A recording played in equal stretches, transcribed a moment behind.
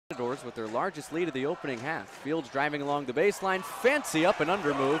Matadors with their largest lead of the opening half. Fields driving along the baseline, fancy up and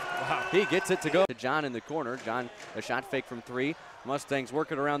under move. Wow. He gets it to go to John in the corner. John, a shot fake from 3. Mustangs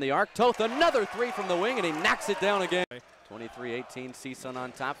working around the arc. Toth, another 3 from the wing, and he knocks it down again. 23-18, CSUN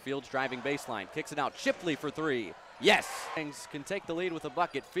on top. Fields driving baseline, kicks it out. Shipley for 3. Yes! Mustangs can take the lead with a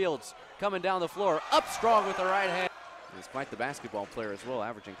bucket. Fields coming down the floor, up strong with the right hand. He's quite the basketball player as well,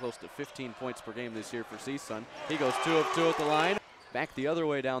 averaging close to 15 points per game this year for CSUN. He goes 2 of 2 at the line. Back the other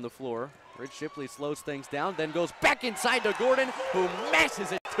way down the floor. Rich Shipley slows things down, then goes back inside to Gordon, who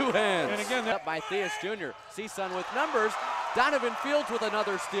mashes it 2 hands. And again, up by Theus Jr. CSUN with numbers. Donovan Fields with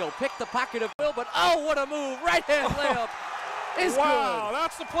another steal. Picked the pocket of Will, but oh, what a move. Right hand layup is wow, good.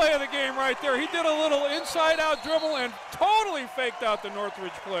 That's the play of the game right there. He did a little inside-out dribble and totally faked out the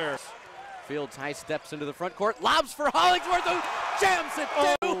Northridge player. Fields high steps into the front court, lobs for Hollingsworth, who jams it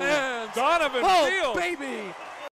 2 hands. Donovan Fields. Oh, baby.